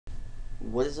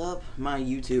What is up, my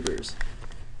YouTubers?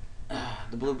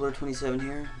 The Blue Blur 27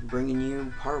 here, bringing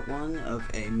you part 1 of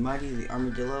a Mighty The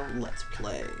Armadillo Let's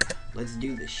Play. Let's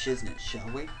do the shiznit, shall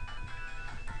we?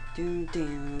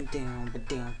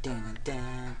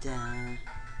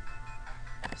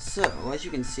 So, as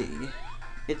you can see,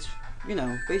 it's, you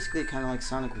know, basically kind of like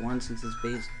Sonic 1 since it's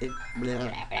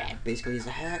basically is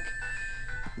a hack.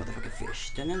 Motherfucking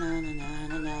fish.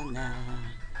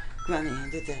 Run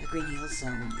into that green hill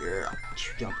zone. Yeah.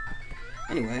 Jump.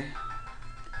 Anyway.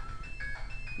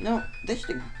 You know, they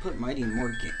should put Mighty in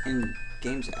more in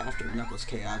games after Knuckles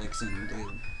Chaotix and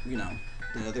the, you know,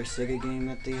 the other Sega game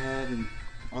that they had and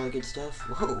all that good stuff.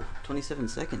 Whoa, 27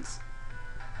 seconds.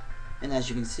 And as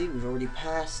you can see, we've already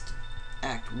passed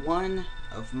Act 1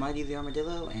 of Mighty the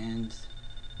Armadillo, and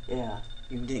yeah,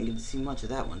 you didn't get to see much of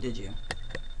that one, did you?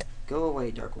 Go away,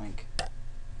 Dark Link.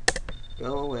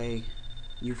 Go away,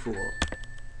 you fool.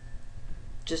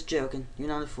 Just joking. You're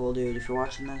not a fool, dude. If you're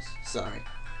watching this, sorry.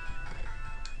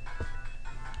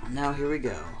 Now here we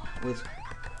go with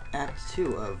Act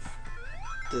 2 of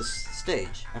this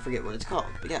stage. I forget what it's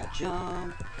called, but yeah,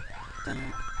 jump.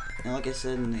 Now, like I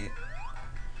said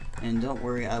and don't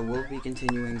worry, I will be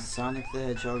continuing Sonic the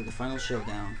Hedgehog, the final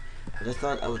showdown. But I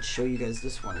thought I would show you guys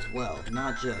this one as well,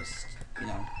 not just, you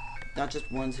know, not just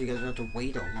one so you guys would have to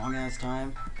wait a long ass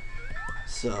time.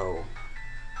 So,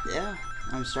 yeah,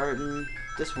 I'm starting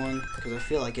this one because I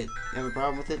feel like it. You have a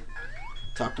problem with it?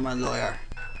 Talk to my lawyer.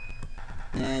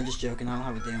 Nah, just joking. I don't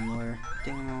have a damn lawyer.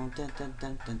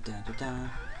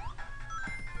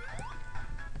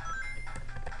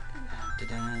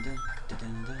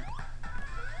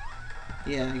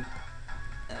 Yeah.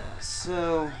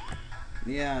 So,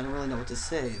 yeah, I don't really know what to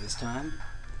say this time.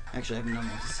 Actually, I haven't known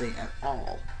what to say at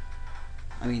all.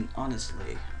 I mean,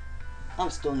 honestly, I'm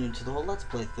still new to the whole Let's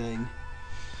Play thing.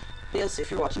 But yes,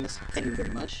 if you're watching this, thank you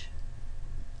very much.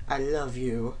 I love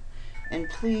you. And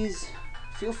please,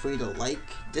 feel free to like,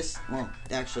 well,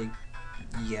 actually,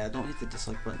 yeah, don't hit the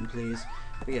dislike button, please.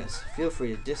 But yes, feel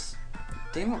free to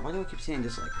damn it, why do I keep saying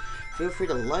dislike? Feel free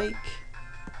to like,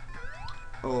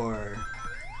 or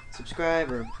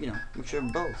subscribe, or, you know, make sure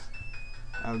both.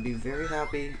 I would be very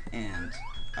happy, and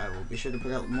I will be sure to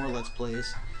put out more Let's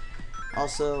Plays.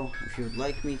 Also, if you would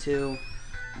like me to,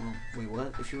 well, wait,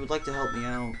 what? If you would like to help me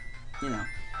out, you know,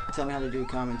 tell me how to do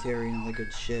commentary and all that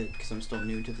good shit, because I'm still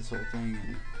new to this whole thing,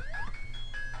 and,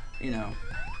 you know,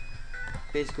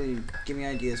 basically give me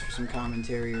ideas for some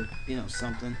commentary or, you know,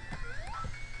 something.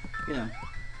 You know,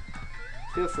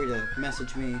 feel free to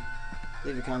message me,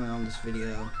 leave a comment on this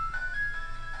video.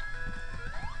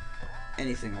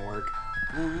 Anything will work.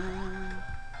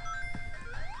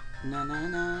 Na na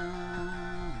na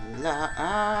la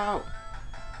ow.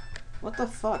 What the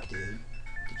fuck, dude?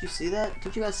 Did you see that?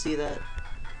 Did you guys see that?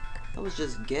 That was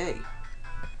just gay.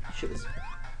 The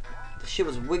shit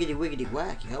was wiggity wiggity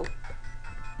whack, yo.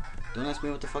 Don't ask me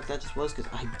what the fuck that just was,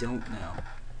 because I don't know.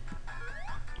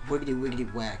 Wiggity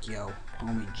wiggity whack, yo.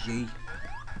 Homie G.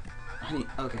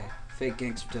 Okay, fake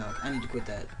gangster talk. I need to quit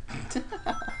that.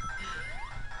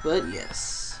 But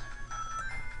yes.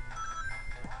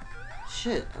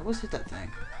 Shit, I always hit that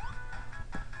thing.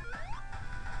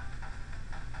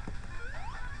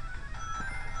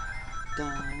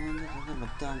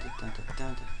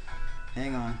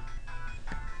 Hang on.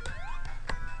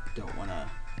 Don't wanna.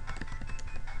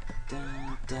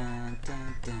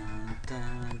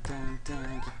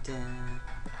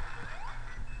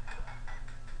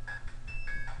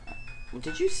 Well,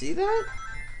 did you see that?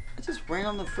 I just ran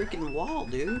on the freaking wall,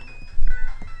 dude.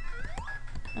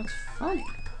 That's funny.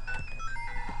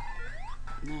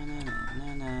 Na na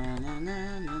na na na na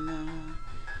na na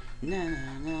na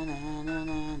na na na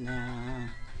na na.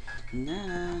 I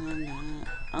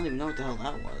don't even know what the hell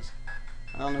that was.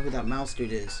 I don't know who that mouse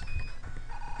dude is.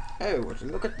 Hey, would you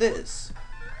look at this?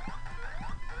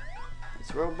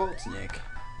 It's Robotnik.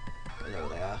 Hello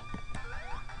there.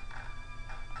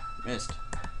 Missed.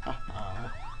 Haha.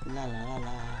 La la la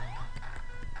la.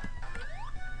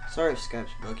 Sorry if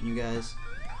Skype's broken, you guys.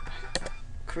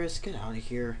 Chris, get out of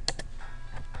here.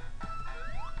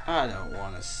 I don't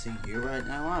want to see you right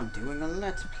now. I'm doing a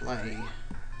Let's Play.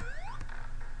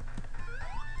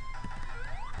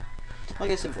 Like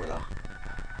I said before, though,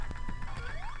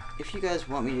 if you guys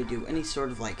want me to do any sort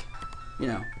of, like, you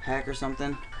know, hack or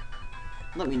something,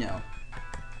 let me know.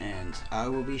 And I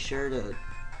will be sure to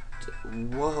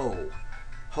whoa.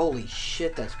 Holy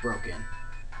shit, that's broken.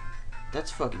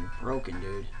 That's fucking broken,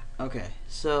 dude. Okay,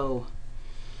 so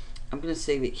I'm going to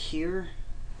save it here.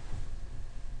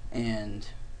 And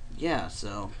yeah,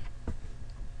 so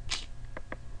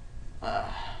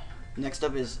next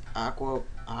up is Aqua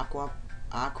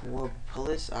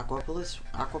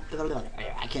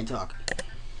I can't talk.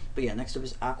 But yeah, next up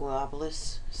is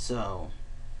Aquapolis. So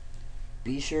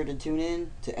be sure to tune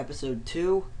in to episode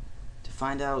 2 to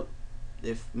find out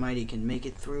if Mighty can make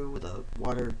it through the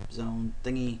water zone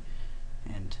thingy.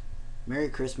 And Merry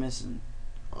Christmas and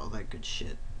all that good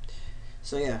shit.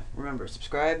 So yeah, remember,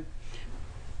 subscribe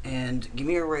and give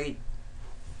me a rate.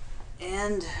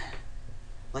 And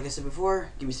like I said before,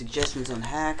 give me suggestions on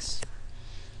hacks.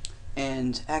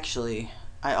 And actually,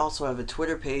 I also have a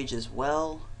Twitter page as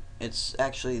well. It's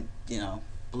actually,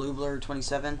 Blue Blur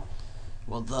 27.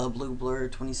 Well, the Blue Blur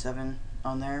 27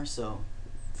 on there. So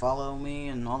follow me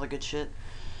and all the good shit.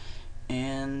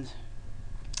 And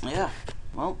yeah,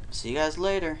 well, see you guys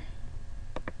later.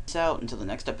 Peace out until the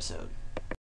next episode.